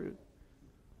me the truth.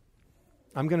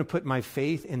 I'm going to put my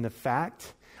faith in the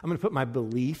fact, I'm going to put my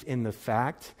belief in the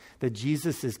fact that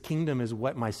Jesus' kingdom is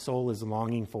what my soul is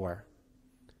longing for.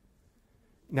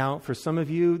 Now, for some of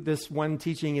you, this one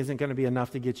teaching isn't going to be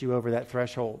enough to get you over that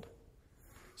threshold.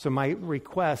 So my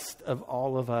request of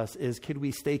all of us is, could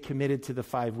we stay committed to the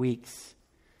 5 weeks?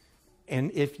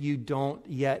 And if you don't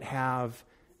yet have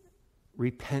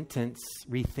repentance,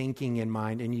 rethinking in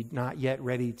mind, and you're not yet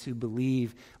ready to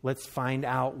believe, let's find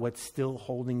out what's still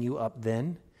holding you up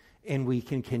then, and we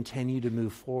can continue to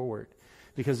move forward.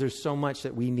 Because there's so much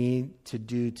that we need to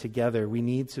do together. We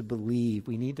need to believe.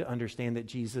 We need to understand that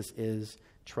Jesus is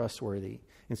trustworthy.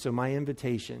 And so my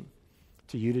invitation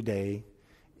to you today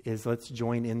is, let's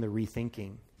join in the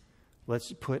rethinking.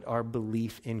 Let's put our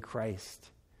belief in Christ,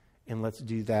 and let's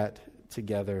do that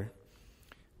together.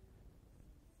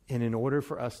 And in order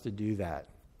for us to do that,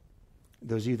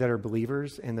 those of you that are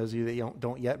believers and those of you that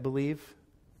don't yet believe,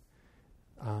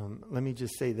 let me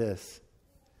just say this.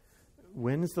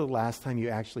 When is the last time you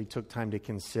actually took time to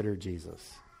consider Jesus?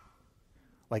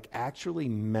 Like, actually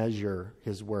measure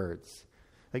his words.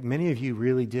 Like, many of you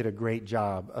really did a great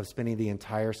job of spending the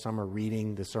entire summer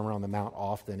reading the Sermon on the Mount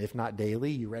often. If not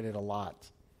daily, you read it a lot.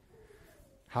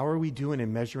 How are we doing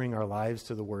in measuring our lives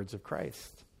to the words of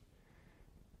Christ?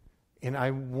 And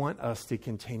I want us to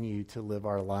continue to live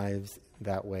our lives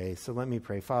that way. So let me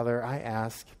pray. Father, I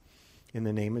ask in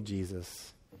the name of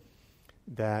Jesus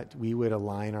that we would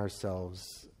align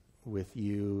ourselves with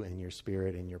you and your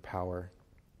Spirit and your power.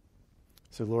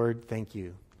 So Lord, thank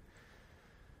you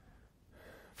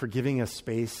for giving us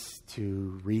space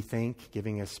to rethink,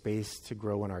 giving us space to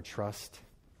grow in our trust.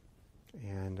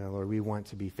 And Lord, we want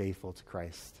to be faithful to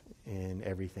Christ in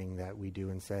everything that we do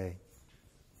and say.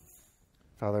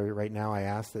 Father, right now I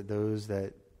ask that those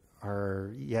that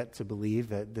are yet to believe,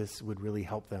 that this would really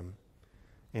help them.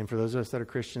 And for those of us that are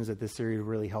Christians, that this series would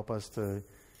really help us to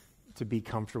be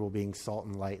comfortable being salt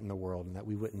and light in the world, and that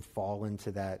we wouldn't fall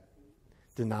into that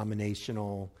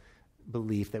denominational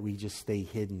belief that we just stay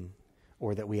hidden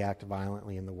or that we act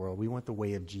violently in the world. We want the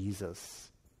way of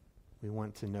Jesus. We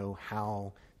want to know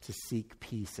how to seek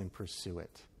peace and pursue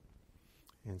it.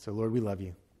 And so, Lord, we love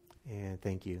you. And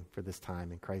thank you for this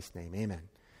time. In Christ's name, amen.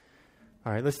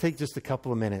 All right, let's take just a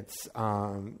couple of minutes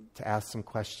to ask some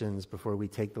questions before we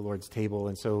take the Lord's table.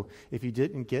 And so if you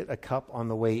didn't get a cup on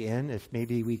the way in, if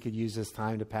maybe we could use this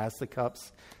time to pass the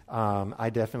cups, I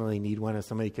definitely need one if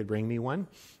somebody could bring me one.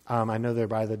 I know they're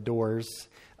by the doors.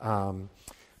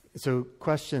 So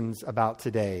questions about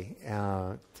today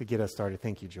to get us started.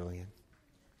 Thank you, Julian.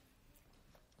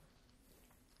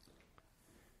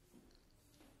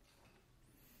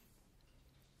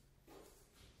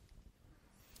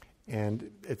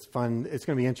 And it's fun. It's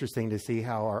going to be interesting to see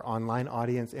how our online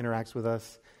audience interacts with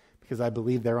us, because I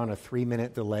believe they're on a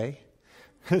 3-minute delay.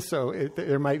 So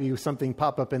there might be something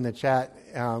pop up in the chat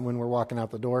when we're walking out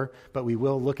the door, but we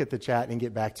will look at the chat and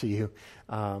get back to you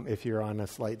if you're on a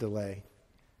slight delay.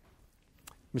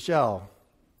 Michelle.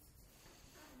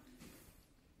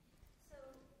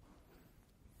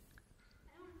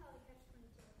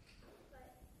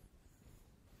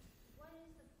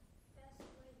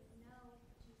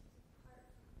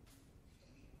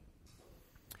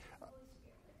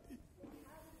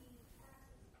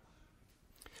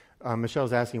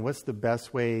 Michelle's asking, what's the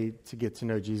best way to get to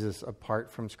know Jesus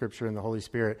apart from Scripture and the Holy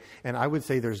Spirit? And I would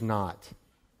say there's not.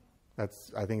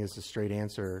 I think it's a straight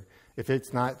answer. If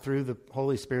it's not through the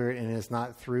Holy Spirit and it's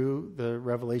not through the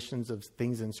revelations of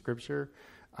things in Scripture,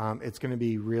 it's going to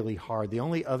be really hard. The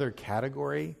only other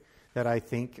category that I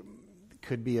think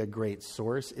could be a great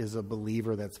source is a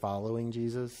believer that's following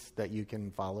Jesus that you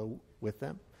can follow with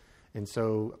them. And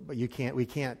so, but we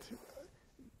can't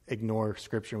ignore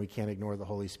Scripture, and we can't ignore the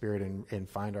Holy Spirit and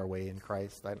find our way in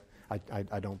Christ.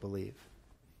 I don't believe.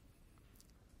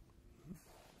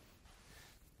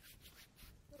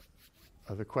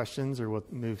 Other questions, or we'll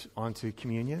move on to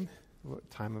communion,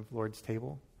 time of Lord's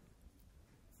table.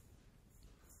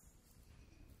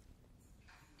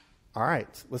 All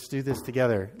right, let's do this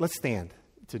together. Let's stand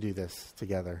to do this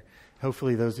together.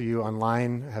 Hopefully those of you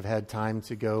online have had time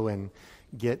to go and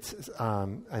get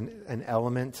an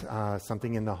element,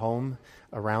 something in the home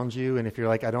around you. And if you're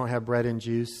like, I don't have bread and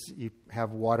juice, you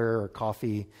have water or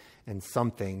coffee and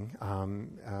something.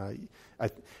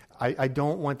 I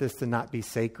don't want this to not be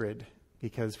sacred,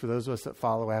 because for those of us that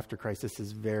follow after Christ, this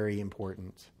is very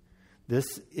important.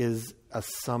 This is a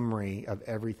summary of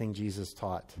everything Jesus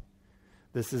taught.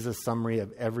 This is a summary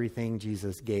of everything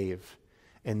Jesus gave.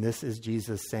 And this is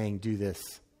Jesus saying, do this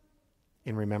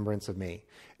in remembrance of me.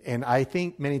 And I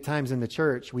think many times in the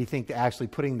church, we think that actually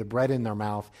putting the bread in our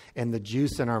mouth and the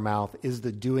juice in our mouth is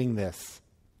the doing this.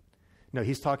 No,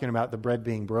 he's talking about the bread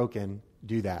being broken.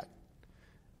 Do that.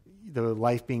 The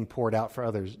life being poured out for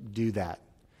others. Do that.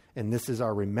 And this is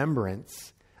our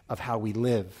remembrance of how we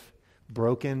live,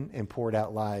 broken and poured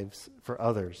out lives for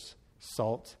others,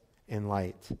 salt and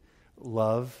light,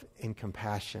 love and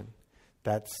compassion.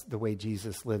 That's the way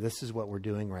Jesus lived. This is what we're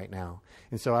doing right now.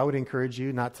 And so I would encourage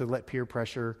you not to let peer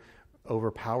pressure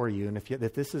overpower you. And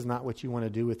if this is not what you want to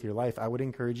do with your life, I would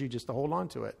encourage you just to hold on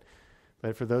to it.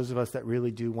 But for those of us that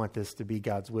really do want this to be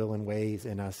God's will and ways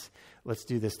in us, let's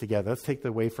do this together. Let's take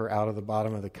the wafer out of the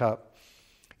bottom of the cup.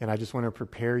 And I just want to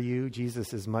prepare you.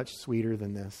 Jesus is much sweeter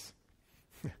than this.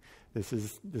 This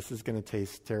is going to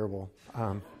taste terrible.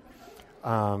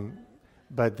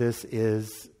 But this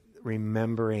is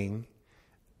remembering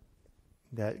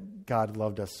that God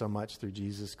loved us so much through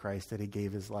Jesus Christ that he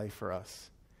gave his life for us.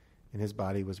 And his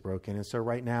body was broken. And so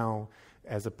right now,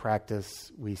 as a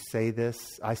practice, we say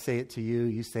this. I say it to you.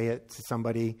 You say it to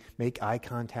somebody. Make eye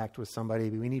contact with somebody.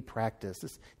 We need practice.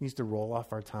 This needs to roll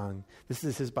off our tongue. This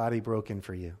is his body broken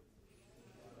for you.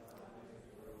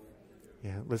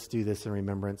 Yeah, let's do this in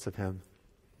remembrance of him.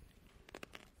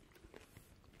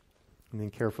 And then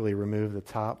carefully remove the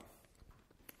top.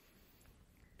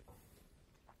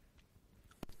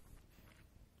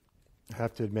 I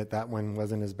have to admit that one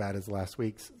wasn't as bad as last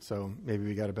week's, so maybe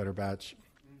we got a better batch.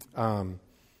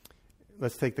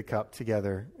 Let's take the cup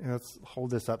together, and let's hold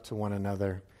this up to one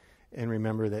another and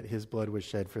remember that his blood was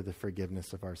shed for the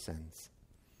forgiveness of our sins.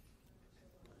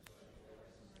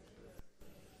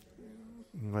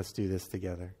 And let's do this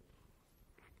together.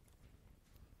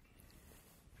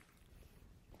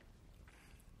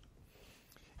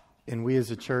 And we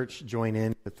as a church join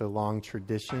in with the long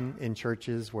tradition in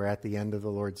churches where at the end of the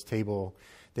Lord's table,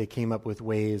 they came up with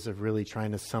ways of really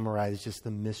trying to summarize just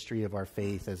the mystery of our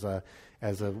faith as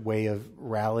a way of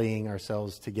rallying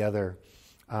ourselves together.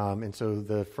 And so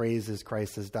the phrase is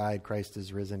Christ has died, Christ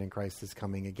is risen, and Christ is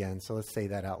coming again. So let's say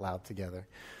that out loud together.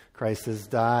 Christ has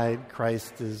died,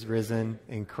 Christ is risen,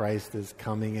 and Christ is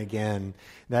coming again.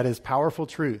 That is powerful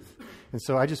truth. And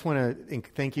so I just want to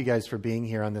thank you guys for being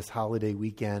here on this holiday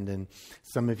weekend. And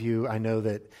some of you, I know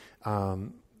that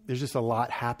there's just a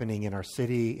lot happening in our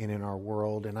city and in our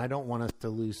world, and I don't want us to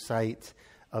lose sight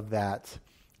of that.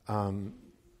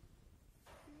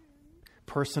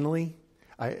 Personally,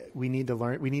 we need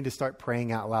to start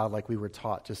praying out loud like we were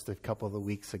taught just a couple of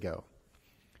weeks ago,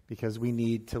 because we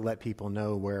need to let people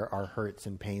know where our hurts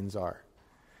and pains are.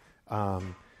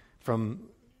 From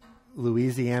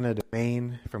Louisiana to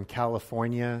Maine, from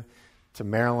California to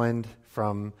Maryland,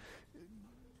 from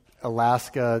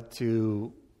Alaska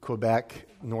to Quebec,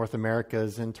 North America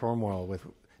is in turmoil with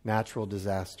natural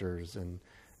disasters and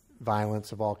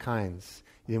violence of all kinds.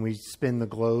 Then we spin the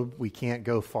globe. We can't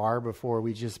go far before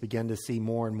we just begin to see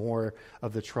more and more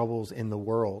of the troubles in the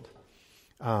world.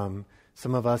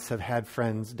 Some of us have had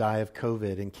friends die of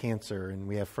COVID and cancer, and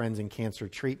we have friends in cancer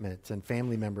treatment and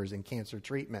family members in cancer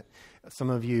treatment. Some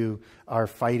of you are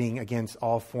fighting against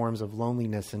all forms of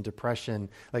loneliness and depression.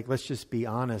 Like, let's just be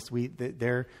honest. We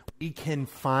can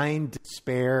find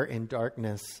despair and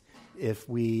darkness if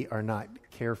we are not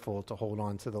careful to hold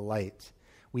on to the light.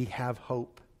 We have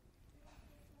hope.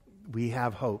 We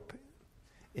have hope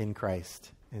in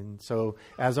Christ. And so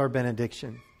as our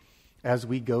benediction, as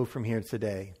we go from here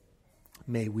today,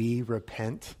 may we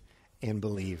repent and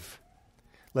believe.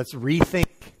 Let's rethink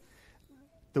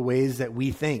the ways that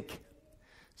we think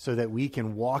so that we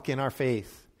can walk in our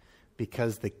faith,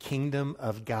 because the kingdom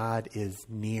of God is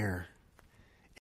near.